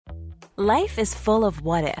Life is full of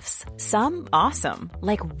what-ifs. Some awesome,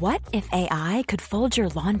 like what if AI could fold your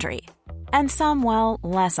laundry? And some, well,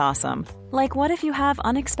 less awesome, like what if you have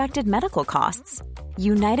unexpected medical costs?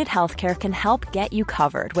 United Healthcare can help get you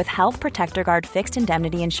covered with Health Protector Guard fixed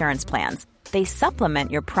indemnity insurance plans. They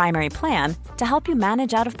supplement your primary plan to help you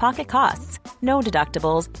manage out-of-pocket costs. No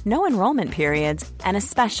deductibles, no enrollment periods, and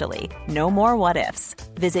especially no more what-ifs.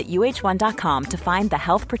 Visit uh1.com to find the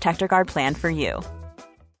Health Protector Guard plan for you.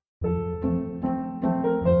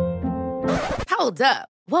 Hold up.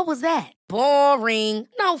 What was that? Boring.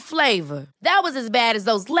 No flavor. That was as bad as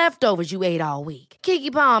those leftovers you ate all week.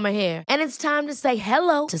 Keke Palmer here. And it's time to say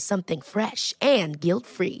hello to something fresh and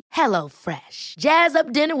guilt-free. Hello Fresh. Jazz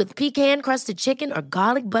up dinner with pecan-crusted chicken or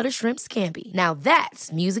garlic butter shrimp scampi. Now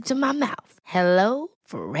that's music to my mouth. Hello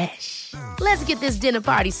Fresh. Let's get this dinner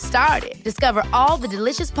party started. Discover all the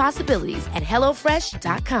delicious possibilities at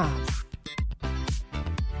hellofresh.com.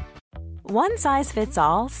 One size fits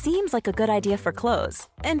all seems like a good idea for clothes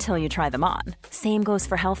until you try them on. Same goes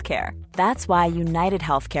for healthcare. That's why United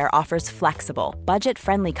Healthcare offers flexible,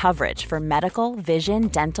 budget-friendly coverage for medical, vision,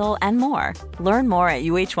 dental, and more. Learn more at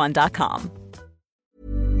uh1.com.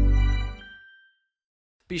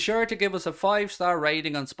 Be sure to give us a 5-star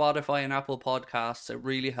rating on Spotify and Apple Podcasts. It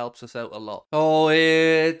really helps us out a lot. Oh,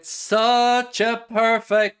 it's such a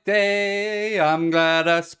perfect day. I'm glad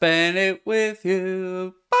I spent it with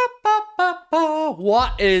you. Ba, ba, ba, ba.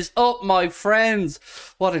 What is up, my friends?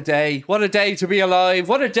 What a day. What a day to be alive.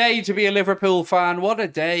 What a day to be a Liverpool fan. What a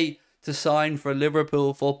day to sign for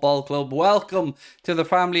Liverpool Football Club. Welcome to the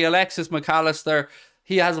family. Alexis McAllister.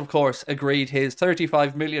 He has, of course, agreed his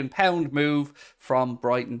 £35 million move from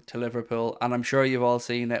Brighton to Liverpool, and I'm sure you've all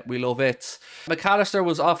seen it. We love it. McAllister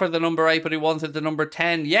was offered the number 8, but he wanted the number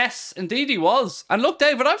 10. Yes, indeed he was. And look,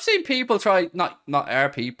 David, I've seen people try, not our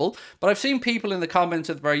people, but I've seen people in the comments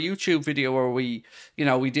of our YouTube video where we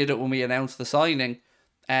did it when we announced the signing,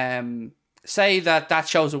 say that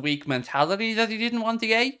shows a weak mentality, that he didn't want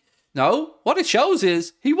the 8. No, what it shows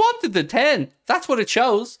is he wanted the 10. That's what it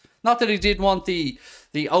shows. Not that he didn't want the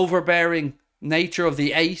overbearing nature of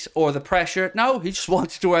the 8 or the pressure. No, he just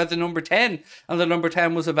wanted to wear the number 10, and the number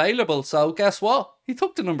 10 was available. So guess what? He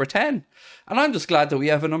took the number 10. And I'm just glad that we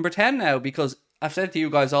have a number 10 now, because I've said to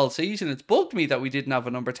you guys all season, it's bugged me that we didn't have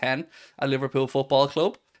a number 10 at Liverpool Football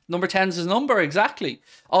Club. Number 10's his number, exactly.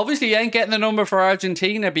 Obviously, he ain't getting the number for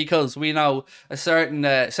Argentina because we know a certain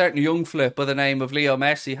young flip by the name of Leo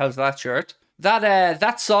Messi has that shirt.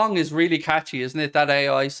 That song is really catchy, isn't it? That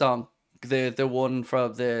AI song, the one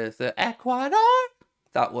from the Ecuador,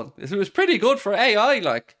 that one. It was pretty good for AI,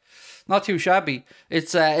 like, not too shabby.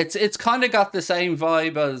 It's kind of got the same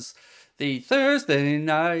vibe as the Thursday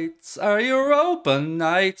nights are Europa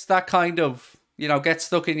nights. That kind of, get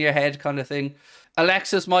stuck in your head kind of thing.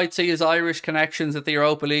 Alexis might see his Irish connections at the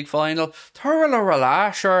Europa League final.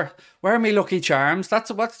 Turla, sure. Wear me lucky charms.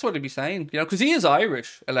 That's what he'd be saying. Because he is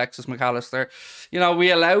Irish, Alexis McAllister.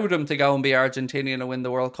 We allowed him to go and be Argentinian and win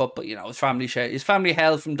the World Cup, but his family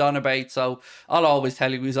hailed from Donabate, so I'll always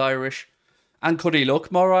tell you he's Irish. And could he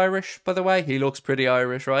look more Irish, by the way? He looks pretty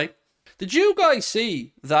Irish, right? Did you guys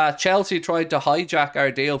see that Chelsea tried to hijack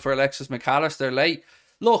our deal for Alexis McAllister late?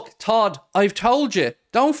 Look, Todd, I've told you,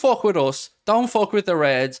 don't fuck with us, don't fuck with the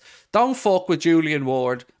Reds, don't fuck with Julian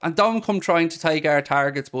Ward, and don't come trying to take our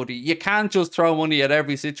targets, buddy. You can't just throw money at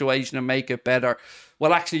every situation and make it better.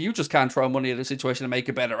 Well, actually, you just can't throw money at a situation and make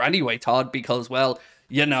it better anyway, Todd, because,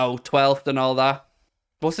 12th and all that.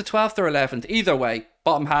 Was it 12th or 11th? Either way,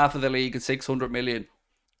 bottom half of the league at 600 million.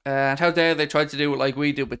 And how dare they try to do it like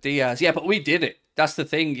we did with Diaz? Yeah, but we did it. That's the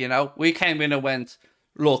thing, We came in and went,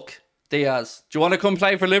 look, Diaz, do you want to come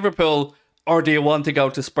play for Liverpool or do you want to go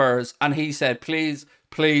to Spurs? And he said, please,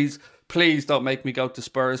 please, please don't make me go to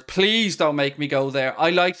Spurs. Please don't make me go there. I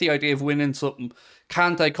like the idea of winning something.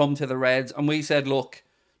 Can't I come to the Reds? And we said, look,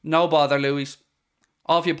 no bother, Louis.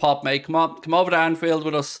 Off you pop, mate. Come on, come over to Anfield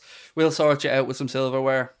with us. We'll sort you out with some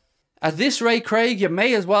silverware. At this rate, Craig, you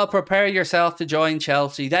may as well prepare yourself to join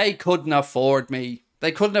Chelsea. They couldn't afford me.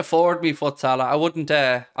 They couldn't afford me, Foot Salah. I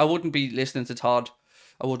wouldn't be listening to Todd.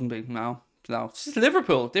 I wouldn't be, no. It's just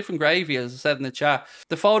Liverpool, different gravy, as I said in the chat.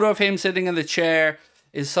 The photo of him sitting in the chair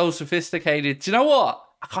is so sophisticated. Do you know what?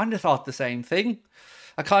 I kind of thought the same thing.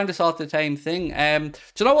 Do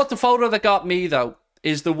you know what the photo that got me, though?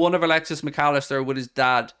 Is the one of Alexis McAllister with his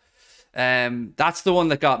dad. That's the one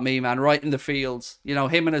that got me, man, right in the fields.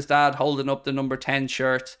 Him and his dad holding up the number 10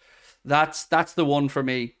 shirt. That's the one for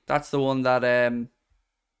me. That's the one that,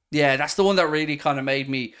 that's the one that really kind of made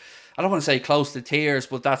me, I don't want to say close to tears,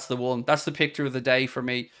 but that's the one. That's the picture of the day for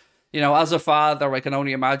me. As a father, I can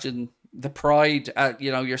only imagine, the pride at,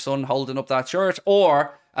 your son holding up that shirt,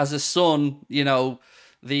 or as a son,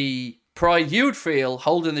 the pride you'd feel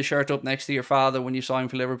holding the shirt up next to your father when you sign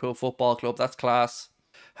for Liverpool Football Club. That's class.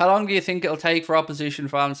 How long do you think it'll take for opposition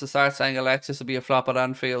fans to start saying Alexis will be a flop at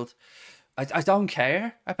Anfield? I don't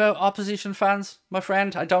care about opposition fans, my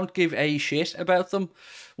friend. I don't give a shit about them.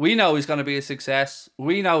 We know he's going to be a success.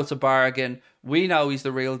 We know it's a bargain. We know he's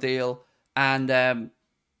the real deal. And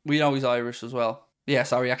we know he's Irish as well. Yeah,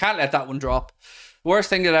 sorry, I can't let that one drop. Worst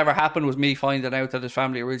thing that ever happened was me finding out that his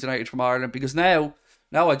family originated from Ireland, because now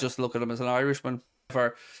I just look at him as an Irishman.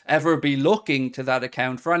 Ever be looking to that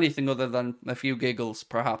account for anything other than a few giggles,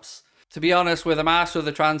 perhaps. To be honest, with a master of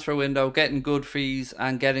the transfer window, getting good fees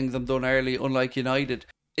and getting them done early, unlike United.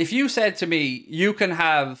 If you said to me, you can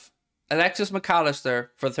have Alexis McAllister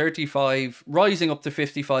for 35, rising up to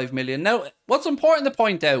 55 million. Now, what's important to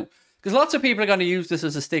point out, because lots of people are going to use this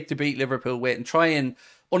as a stick to beat Liverpool with and try and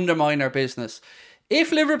undermine our business.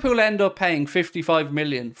 If Liverpool end up paying 55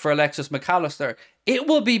 million for Alexis McAllister, it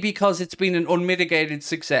will be because it's been an unmitigated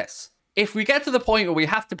success. If we get to the point where we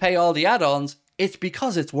have to pay all the add-ons, it's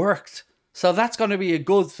because it's worked. So that's going to be a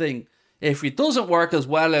good thing. If it doesn't work as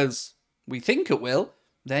well as we think it will,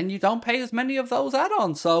 then you don't pay as many of those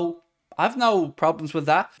add-ons. So I've no problems with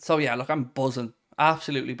that. So yeah, look, I'm buzzing.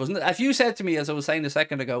 Absolutely buzzing. If you said to me, as I was saying a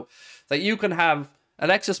second ago, that you can have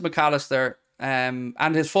Alexis McAllister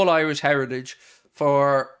and his full Irish heritage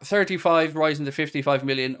for 35 rising to 55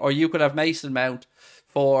 million, or you could have Mason Mount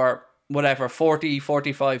for whatever, 40,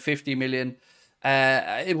 45, 50 million,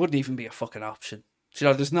 it wouldn't even be a fucking option.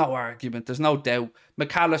 There's no argument. There's no doubt.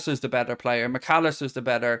 McAllister's the better player. McAllister's the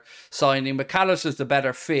better signing. McAllister's the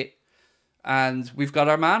better fit. And we've got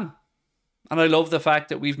our man. And I love the fact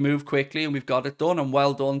that we've moved quickly and we've got it done, and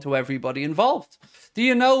well done to everybody involved. Do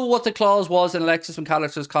you know what the clause was in Alexis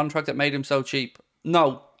McAllister's contract that made him so cheap?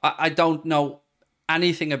 No, I don't know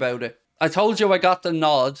anything about it. I told you I got the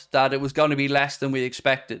nod that it was going to be less than we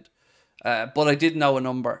expected. But I did know a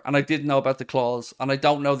number, and I did know about the clause, and I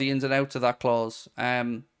don't know the ins and outs of that clause.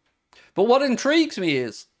 But what intrigues me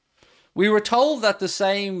is, we were told that the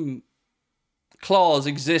same clause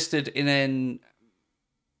existed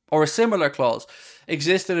or a similar clause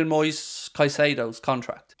existed in Moise Caicedo's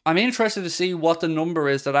contract. I'm interested to see what the number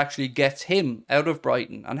is that actually gets him out of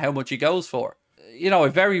Brighton and how much he goes for. I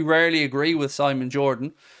very rarely agree with Simon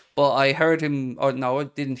Jordan, but I heard him, or no, I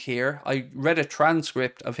didn't hear. I read a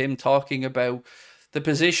transcript of him talking about the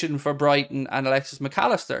position for Brighton and Alexis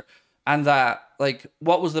McAllister, and that,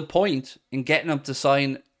 what was the point in getting him to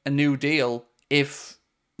sign a new deal if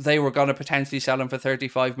they were going to potentially sell him for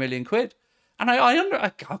 35 million quid? And I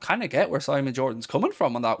kind of get where Simon Jordan's coming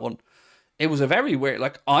from on that one. It was a very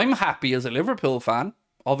weird, I'm happy as a Liverpool fan,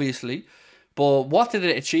 obviously, but what did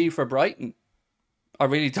it achieve for Brighton? I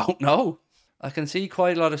really don't know. I can see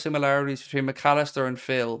quite a lot of similarities between McAllister and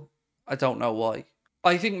Phil. I don't know why.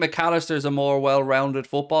 I think McAllister's a more well-rounded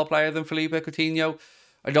football player than Felipe Coutinho.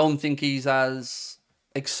 I don't think he's as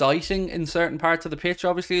exciting in certain parts of the pitch,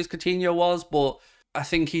 obviously, as Coutinho was, but I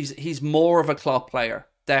think he's more of a Klopp player.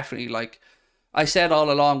 Definitely. I said all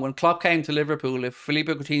along, when Klopp came to Liverpool, if Felipe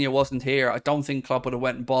Coutinho wasn't here, I don't think Klopp would have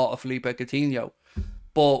went and bought a Felipe Coutinho.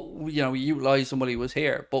 But, we utilised him while he was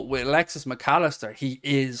here. But with Alexis McAllister, he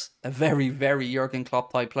is a very, very Jurgen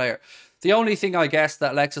Klopp type player. The only thing I guess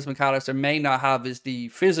that Alexis McAllister may not have is the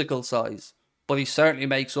physical size, but he certainly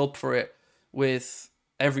makes up for it with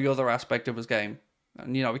every other aspect of his game.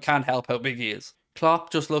 And, we can't help how big he is.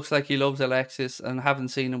 Klopp just looks like he loves Alexis, and haven't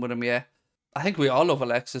seen him with him yet. I think we all love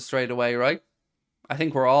Alexis straight away, right? I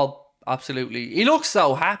think we're all absolutely... He looks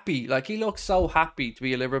so happy. He looks so happy to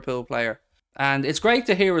be a Liverpool player. And it's great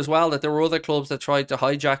to hear as well that there were other clubs that tried to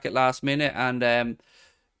hijack it last minute, and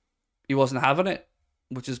he wasn't having it,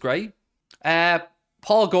 which is great.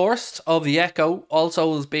 Paul Gorst of The Echo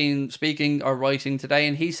also has been speaking or writing today,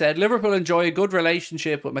 and he said Liverpool enjoy a good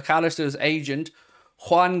relationship with McAllister's agent,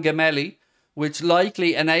 Juan Gemelli, which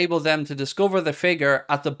likely enabled them to discover the figure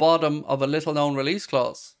at the bottom of a little-known release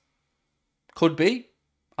clause. Could be.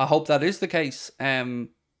 I hope that is the case.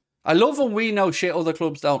 I love when we know shit other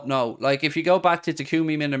clubs don't know. If you go back to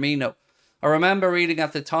Takumi Minamino, I remember reading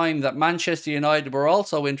at the time that Manchester United were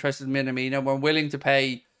also interested in Minamino and were willing to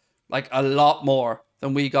pay a lot more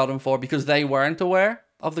than we got him for, because they weren't aware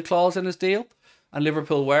of the clause in his deal and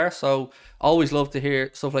Liverpool were. So always love to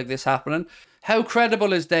hear stuff like this happening. How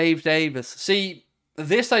credible is Dave Davis? See,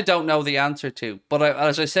 this I don't know the answer to, but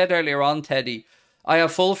as I said earlier on, Teddy, I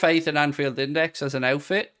have full faith in Anfield Index as an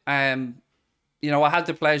outfit. I had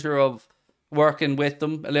the pleasure of working with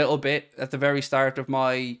them a little bit at the very start of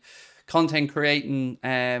my content creating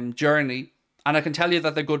journey. And I can tell you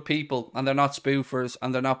that they're good people and they're not spoofers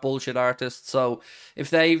and they're not bullshit artists. So if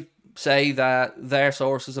they say that their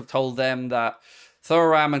sources have told them that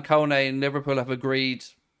Thuram and Koné and Liverpool have agreed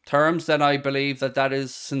terms, then I believe that that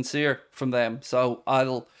is sincere from them. So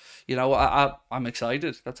I'm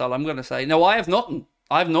excited. That's all I'm going to say. No, I have nothing.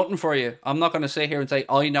 I have nothing for you. I'm not going to sit here and say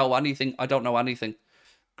I know anything. I don't know anything.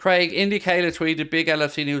 Craig, Indicator tweeted, big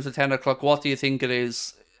LFC news at 10 o'clock. What do you think it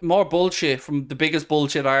is? More bullshit from the biggest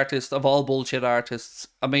bullshit artist of all bullshit artists.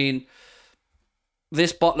 I mean,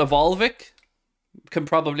 this bottle of Volvic can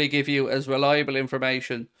probably give you as reliable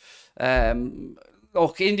information.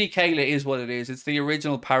 Look, Indicator is what it is. It's the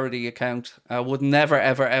original parody account. I would never,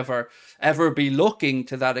 ever, ever, ever be looking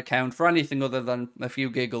to that account for anything other than a few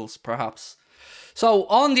giggles, perhaps. So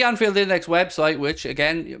on the Anfield Index website, which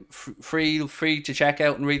again, free to check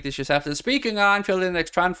out and read this yourself. And speaking of Anfield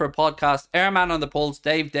Index transfer podcast, Airman on the Pulse,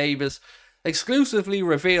 Dave Davis, exclusively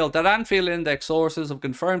revealed that Anfield Index sources have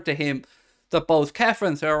confirmed to him that both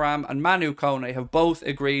Kefren Thuram and Manu Koné have both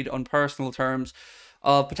agreed on personal terms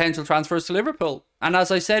of potential transfers to Liverpool. And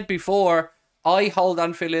as I said before, I hold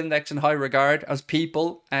Anfield Index in high regard as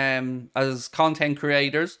people, as content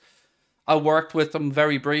creators. I worked with them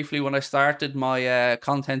very briefly when I started my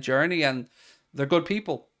content journey, and they're good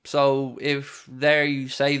people. So if they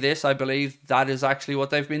say this, I believe that is actually what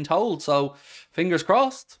they've been told. So fingers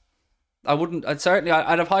crossed. I'd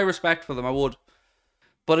have high respect for them. I would.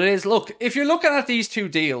 But it is, look, if you're looking at these two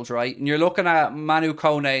deals, right, and you're looking at Manu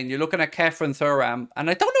Koné and you're looking at Kefren Thuram,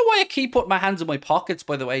 and I don't know why I keep putting my hands in my pockets,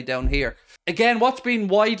 by the way, down here. Again, what's been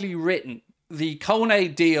widely written, the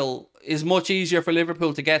Koné deal is much easier for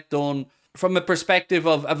Liverpool to get done from a perspective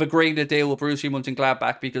of agreeing to deal with Borussia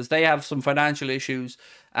Mönchengladbach because they have some financial issues.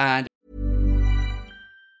 And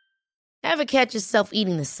Ever catch yourself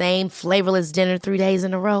eating the same flavorless dinner 3 days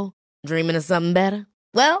in a row? Dreaming of something better?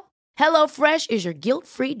 Well, HelloFresh is your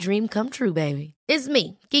guilt-free dream come true, baby. It's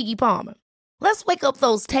me, Keke Palmer. Let's wake up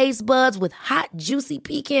those taste buds with hot, juicy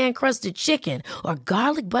pecan-crusted chicken or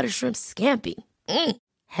garlic butter shrimp scampi.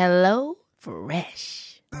 Hello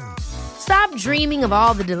Fresh. Stop dreaming of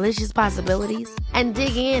all the delicious possibilities and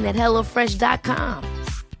dig in at HelloFresh.com.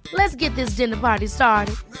 Let's get this dinner party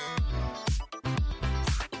started.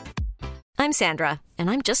 I'm Sandra, and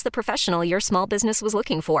I'm just the professional your small business was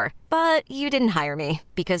looking for. But you didn't hire me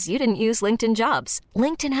because you didn't use LinkedIn Jobs.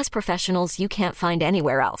 LinkedIn has professionals you can't find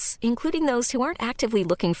anywhere else, including those who aren't actively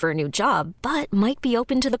looking for a new job, but might be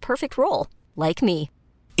open to the perfect role, like me.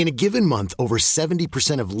 In a given month, over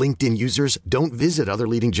 70% of LinkedIn users don't visit other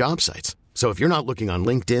leading job sites. So if you're not looking on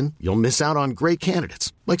LinkedIn, you'll miss out on great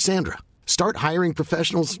candidates like Sandra. Start hiring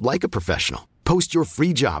professionals like a professional. Post your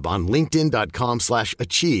free job on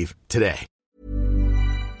linkedin.com/achieve today.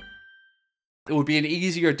 It would be an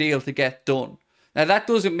easier deal to get done. Now, that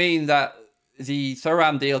doesn't mean that the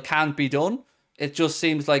Thuram deal can't be done. It just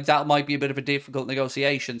seems like that might be a bit of a difficult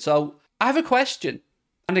negotiation. So I have a question.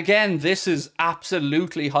 And again, this is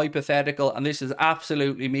absolutely hypothetical, and this is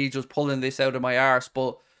absolutely me just pulling this out of my arse.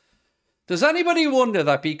 But does anybody wonder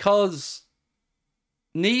that because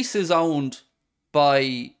Nice is owned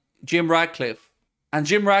by Jim Ratcliffe, and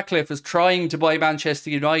Jim Ratcliffe is trying to buy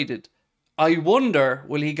Manchester United, I wonder,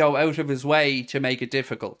 will he go out of his way to make it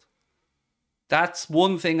difficult? That's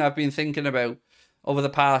one thing I've been thinking about over the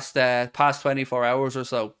past 24 hours or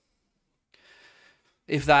so.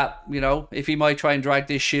 If he might try and drag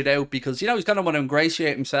this shit out because, he's going to want to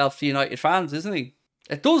ingratiate himself to United fans, isn't he?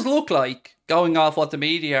 It does look like, going off what the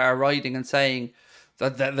media are writing and saying,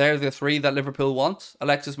 that they're the three that Liverpool want.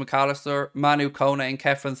 Alexis McAllister, Manu Koné and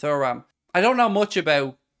Kefren Thuram. I don't know much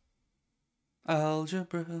about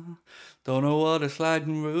algebra. Don't know what a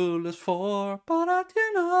sliding rule is for, but I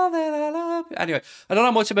do know that I love you. Anyway, I don't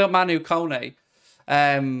know much about Manu Koné.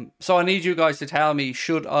 So I need you guys to tell me,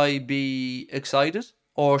 should I be excited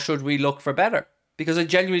or should we look for better? Because I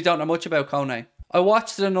genuinely don't know much about Koné. I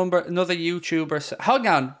watched another YouTuber. Hang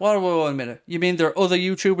on, one minute. You mean there are other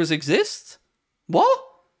YouTubers exist? What?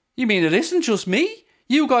 You mean it isn't just me?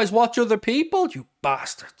 You guys watch other people? You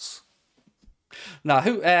bastards. Now,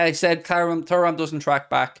 who said Thuram doesn't track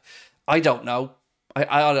back? I don't know.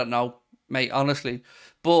 I don't know, mate, honestly.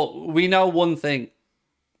 But we know one thing.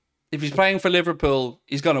 If he's playing for Liverpool,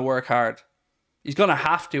 he's going to work hard. He's going to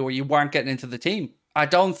have to, or you weren't getting into the team. I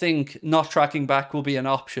don't think not tracking back will be an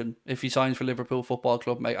option if he signs for Liverpool Football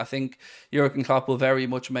Club, mate. I think Jurgen Klopp will very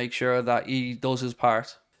much make sure that he does his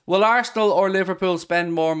part. Will Arsenal or Liverpool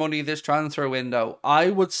spend more money this transfer window? I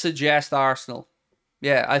would suggest Arsenal.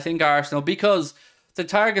 Yeah, I think Arsenal, because the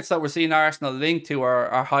targets that we're seeing Arsenal linked to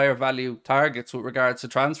are higher value targets with regards to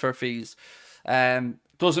transfer fees.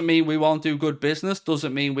 Doesn't mean we won't do good business.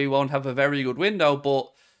 Doesn't mean we won't have a very good window.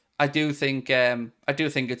 But I do think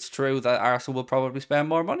it's true that Arsenal will probably spend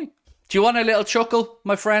more money. Do you want a little chuckle,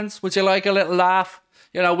 my friends? Would you like a little laugh?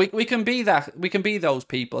 You know, we can be that. We can be those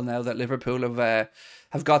people now that Liverpool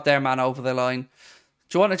have got their man over the line.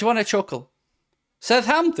 Do you want a chuckle?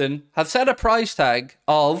 Southampton have set a price tag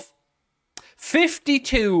of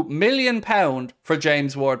 £52 million for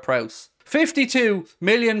James Ward-Prowse. £52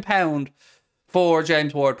 million for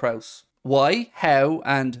James Ward-Prowse. Why? How?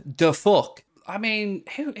 And the fuck? I mean,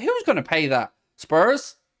 who's going to pay that?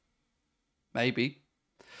 Spurs? Maybe.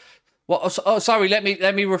 Well, oh, sorry, let me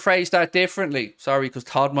rephrase that differently. Sorry, because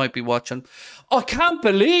Todd might be watching. I can't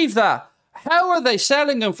believe that. How are they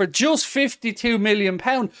selling him for just £52 million?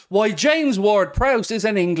 Why, James Ward-Prowse is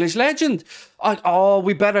an English legend.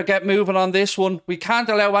 We better get moving on this one. We can't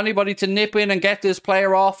allow anybody to nip in and get this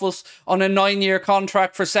player off us on a 9-year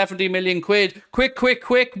contract for 70 million quid.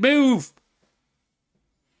 Quick, move.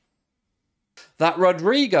 That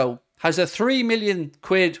Rodrigo has a 3 million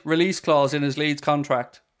quid release clause in his Leeds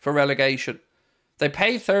contract for relegation. They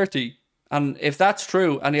pay 30. And if that's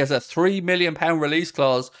true, and he has a £3 million release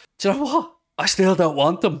clause, do you know what? I still don't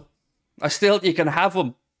want them. You can have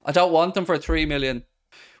them. I don't want them for $3 million.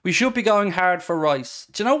 We should be going hard for Rice.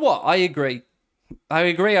 Do you know what? I agree.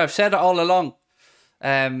 I've said it all along.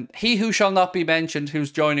 He who shall not be mentioned,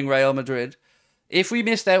 who's joining Real Madrid. If we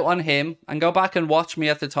missed out on him, and go back and watch me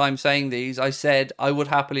at the time saying these, I said I would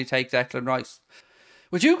happily take Declan Rice.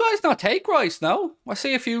 Would you guys not take Rice, no? I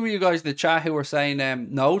see a few of you guys in the chat who were saying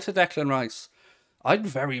no to Declan Rice. I'd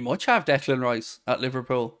very much have Declan Rice at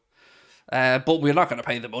Liverpool. But we're not going to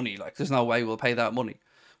pay the money. Like, there's no way we'll pay that money.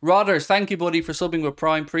 Rodders, thank you, buddy, for subbing with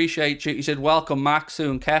Prime. Appreciate you. He said, welcome, Maxu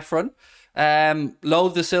and Kefren.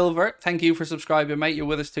 Load the Silver, thank you for subscribing, mate. You're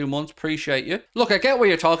with us 2 months. Appreciate you. Look, I get where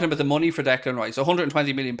you're talking about the money for Declan Rice.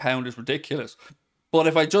 £120 million is ridiculous. But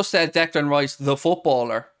if I just said Declan Rice, the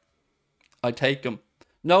footballer, I'd take him.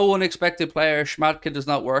 No unexpected player. Schmadtke does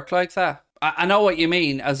not work like that. I know what you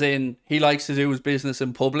mean, as in he likes to do his business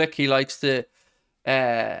in public. He likes to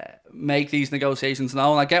make these negotiations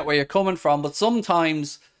known. I get where you're coming from, but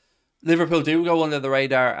sometimes Liverpool do go under the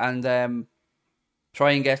radar and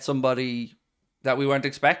try and get somebody that we weren't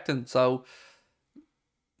expecting. So,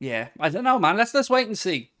 yeah, I don't know, man. Let's wait and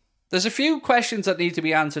see. There's a few questions that need to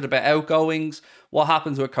be answered about outgoings. What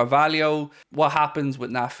happens with Carvalho? What happens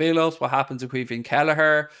with Nat Phillips? What happens with Queven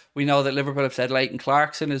Kelleher? We know that Liverpool have said Leighton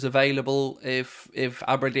Clarkson is available if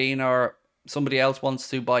Aberdeen or somebody else wants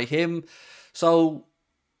to buy him. So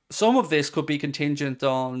some of this could be contingent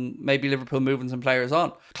on maybe Liverpool moving some players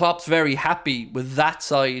on. Klopp's very happy with that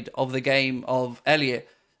side of the game of Elliott.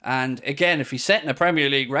 And again, if he's setting a Premier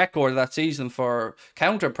League record that season for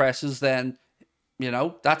counter presses, then you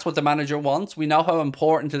know, that's what the manager wants. We know how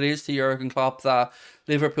important it is to Jurgen Klopp that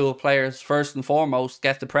Liverpool players, first and foremost,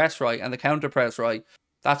 get the press right and the counter press right.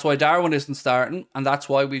 That's why Darwin isn't starting, and that's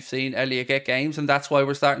why we've seen Elliott get games, and that's why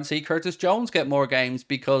we're starting to see Curtis Jones get more games,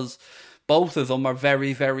 because both of them are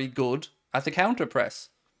very, very good at the counter press.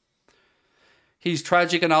 He's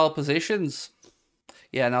tragic in all positions.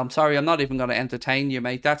 Yeah, no, I'm sorry, I'm not even going to entertain you,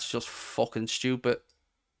 mate. That's just fucking stupid.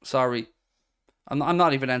 Sorry. I'm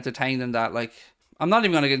not even entertaining that, like... I'm not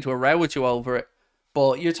even going to get into a row with you over it.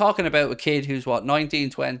 But you're talking about a kid who's,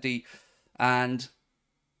 19, 20, and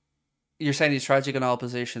you're saying he's tragic in all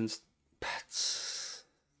positions.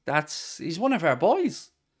 He's one of our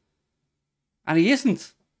boys. And he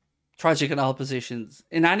isn't tragic in all positions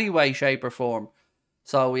in any way, shape or form.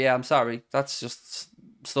 So, yeah, I'm sorry. That's just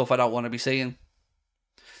stuff I don't want to be seeing.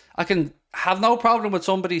 I can have no problem with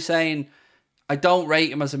somebody saying, I don't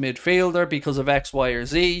rate him as a midfielder because of X, Y, or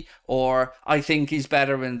Z, or I think he's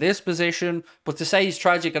better in this position. But to say he's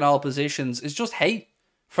tragic in all positions is just hate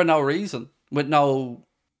for no reason, with no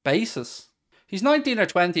basis. He's 19 or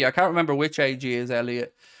 20. I can't remember which age he is,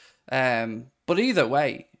 Elliot. But either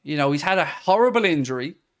way, you know, he's had a horrible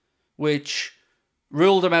injury, which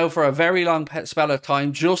ruled him out for a very long spell of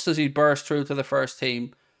time, just as he burst through to the first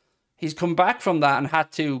team. He's come back from that and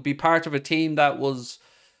had to be part of a team that was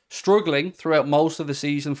struggling throughout most of the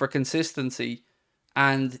season for consistency,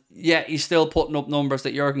 and yet he's still putting up numbers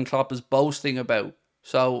that Jurgen Klopp is boasting about.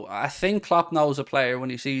 So I think Klopp knows a player when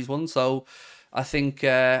he sees one. So I think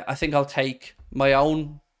I'll take my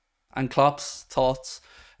own and Klopp's thoughts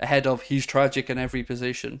ahead of he's tragic in every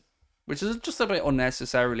position, which is just a bit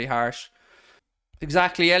unnecessarily harsh.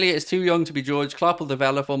 Exactly, Elliott is too young to be judged. Klopp will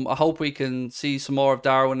develop him. I hope we can see some more of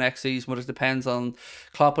Darwin next season, but it depends on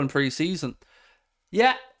Klopp in pre-season.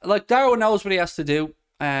 Yeah, like Darwin knows what he has to do.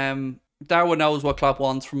 Darwin knows what Klopp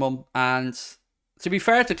wants from him, and to be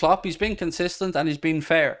fair to Klopp, he's been consistent and he's been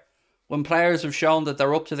fair. When players have shown that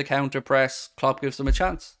they're up to the counter press, Klopp gives them a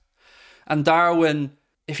chance. And Darwin,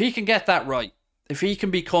 if he can get that right, if he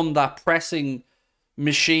can become that pressing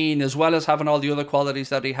machine as well as having all the other qualities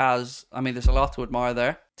that he has, I mean, there's a lot to admire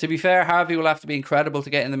there. To be fair, Harvey will have to be incredible to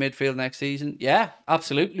get in the midfield next season. Yeah,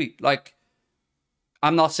 absolutely. Like,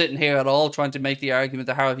 I'm not sitting here at all trying to make the argument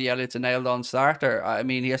that Harvey Elliott's a nailed-on starter. I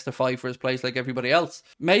mean, he has to fight for his place like everybody else.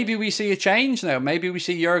 Maybe we see a change now. Maybe we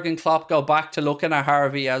see Jurgen Klopp go back to looking at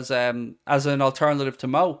Harvey as an alternative to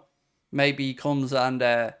Mo. Maybe he comes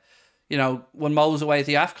and, when Mo's away at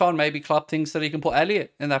the AFCON, maybe Klopp thinks that he can put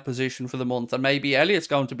Elliott in that position for the month. And maybe Elliott's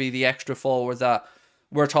going to be the extra forward that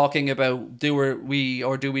we're talking about, do we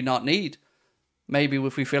or do we not need? Maybe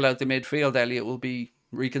if we fill out the midfield, Elliott will be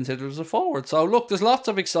reconsidered as a forward. So look, there's lots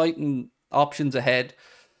of exciting options ahead,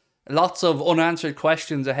 lots of unanswered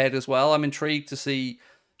questions ahead as well. I'm intrigued to see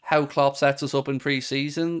how Klopp sets us up in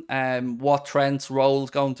pre-season, what Trent's role is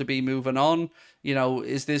going to be moving on.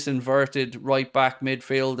 Is this inverted right back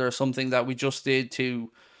midfielder something that we just did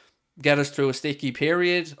to get us through a sticky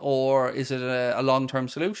period, or is it a long-term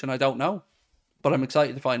solution? I don't know, but I'm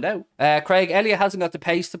excited to find out. Craig, Elliott hasn't got the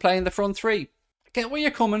pace to play in the front three. I get where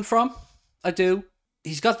you're coming from. I do.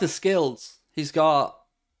 He's got the skills. He's got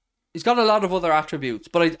a lot of other attributes,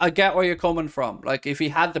 but I get where you're coming from. Like, if he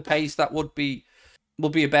had the pace, that would be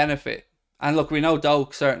a benefit. And look, we know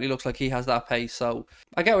Doak certainly looks like he has that pace, so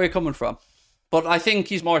I get where you're coming from. But I think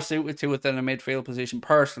he's more suited to it than a midfield position,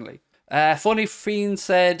 personally. Funny Fiend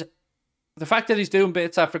said, the fact that he's doing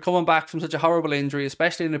bits after coming back from such a horrible injury,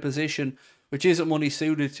 especially in a position which isn't one he's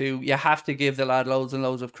suited to, you have to give the lad loads and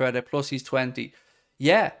loads of credit. Plus, he's 20.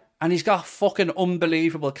 Yeah. And he's got fucking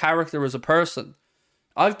unbelievable character as a person.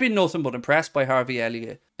 I've been nothing but impressed by Harvey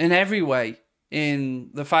Elliott in every way.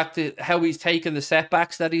 In the fact that how he's taken the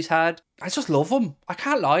setbacks that he's had. I just love him. I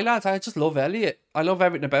can't lie, lads. I just love Elliott. I love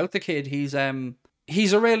everything about the kid. He's a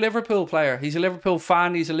real Liverpool player. He's a Liverpool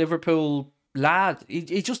fan. He's a Liverpool lad.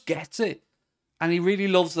 He just gets it. And he really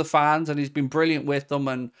loves the fans, and he's been brilliant with them.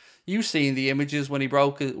 And you've seen the images when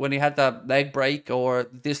he had that leg break or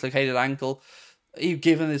dislocated ankle. He'd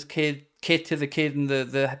given his kit to the kid in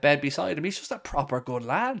the bed beside him. He's just a proper good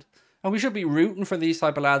lad. And we should be rooting for these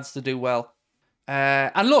type of lads to do well.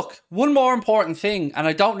 And look, one more important thing, and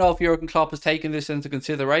I don't know if Jurgen Klopp has taken this into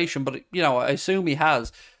consideration, but I assume he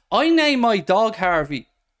has. I name my dog Harvey,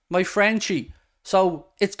 my Frenchie. So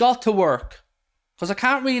it's got to work. Because I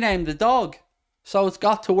can't rename the dog. So it's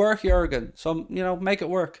got to work, Jurgen. So, make it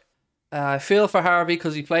work. I feel for Harvey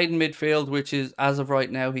because he played in midfield, which is, as of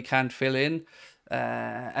right now, he can't fill in.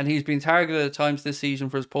 And he's been targeted at times this season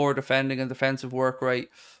for his poor defending and defensive work rate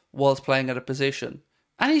whilst playing at a position.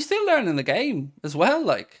 And he's still learning the game as well.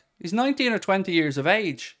 Like, he's 19 or 20 years of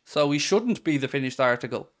age, so he shouldn't be the finished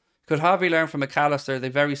article. Could Harvey learn from ALLISTER?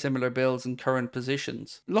 They're very similar builds and current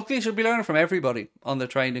positions. Luckily, he should be learning from everybody on the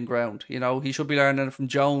training ground. He should be learning from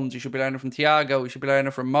Jones. He should be learning from Thiago. He should be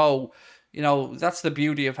learning from Mo. That's the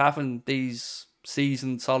beauty of having these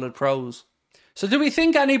seasoned, solid pros. So do we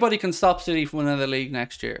think anybody can stop City from winning the league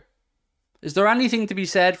next year? Is there anything to be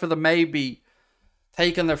said for them maybe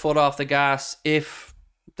taking their foot off the gas if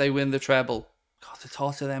they win the treble? God, the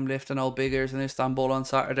thought of them lifting old biggers in Istanbul on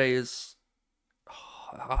Saturday is...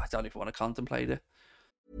 I don't even want to contemplate it.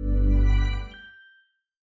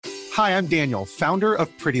 Hi, I'm Daniel, founder of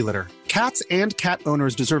Pretty Litter. Cats and cat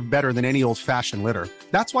owners deserve better than any old-fashioned litter.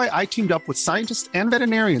 That's why I teamed up with scientists and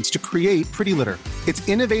veterinarians to create Pretty Litter. Its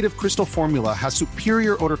innovative crystal formula has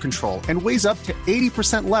superior odor control and weighs up to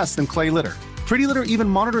 80% less than clay litter. Pretty Litter even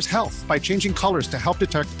monitors health by changing colors to help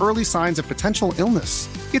detect early signs of potential illness.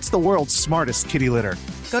 It's the world's smartest kitty litter.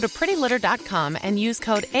 Go to prettylitter.com and use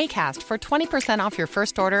code ACAST for 20% off your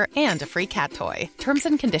first order and a free cat toy. Terms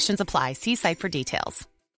and conditions apply. See site for details.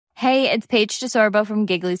 Hey, it's Paige DeSorbo from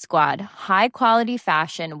Giggly Squad. High quality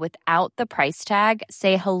fashion without the price tag.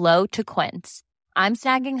 Say hello to Quince. I'm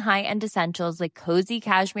snagging high-end essentials like cozy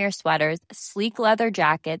cashmere sweaters, sleek leather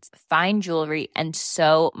jackets, fine jewelry, and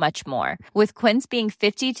so much more. With Quince being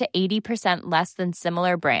 50 to 80% less than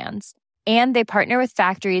similar brands. And they partner with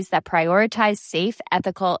factories that prioritize safe,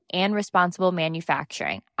 ethical, and responsible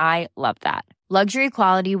manufacturing. I love that. Luxury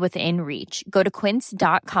quality within reach. Go to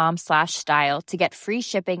quince.com/style to get free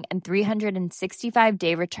shipping and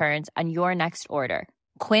 365-day returns on your next order.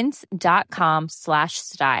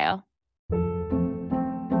 Quince.com/style.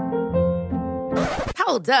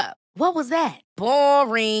 Hold up. What was that?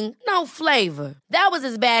 Boring. No flavor. That was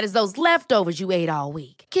as bad as those leftovers you ate all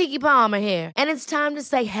week. Keke Palmer here, and it's time to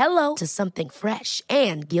say hello to something fresh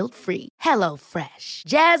and guilt-free. Hello Fresh.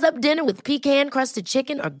 Jazz up dinner with pecan-crusted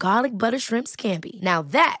chicken or garlic butter shrimp scampi. Now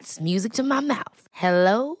that's music to my mouth.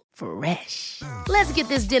 Hello Fresh. Let's get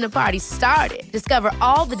this dinner party started. Discover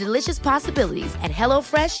all the delicious possibilities at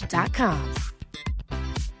hellofresh.com.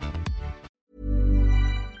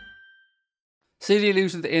 City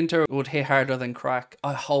losing to Inter would hit harder than crack.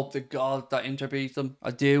 I hope to God that Inter beat them. I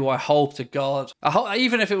do. I hope to God.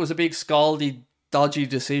 Even if it was a big scaldy, dodgy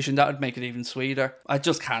decision, that would make it even sweeter. I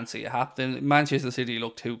just can't see it happening. Manchester City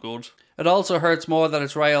look too good. It also hurts more that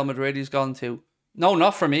it's Real Madrid he's gone to. No,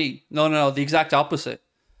 not for me. No, the exact opposite.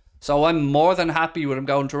 So I'm more than happy with him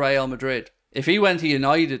going to Real Madrid. If he went to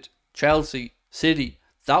United, Chelsea, City,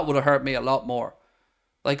 that would have hurt me a lot more.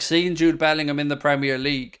 Like seeing Jude Bellingham in the Premier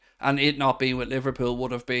League and it not being with Liverpool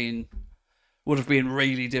would have been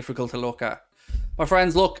really difficult to look at. My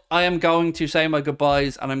friends, look, I am going to say my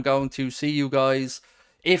goodbyes and I'm going to see you guys,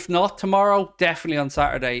 if not tomorrow, definitely on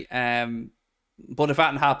Saturday. But if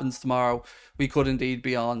that happens tomorrow, we could indeed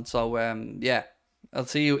be on. So, yeah, I'll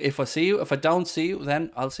see you. If I see you, if I don't see you,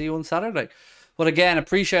 then I'll see you on Saturday. But again,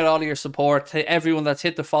 appreciate all of your support. To everyone that's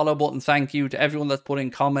hit the follow button, thank you. To everyone that's put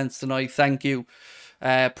in comments tonight, thank you.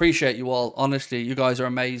 Appreciate you all. Honestly, you guys are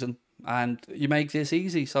amazing and you make this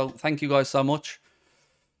easy. So thank you guys so much.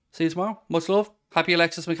 See you tomorrow. Much love. Happy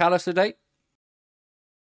Alexis McAllister Day.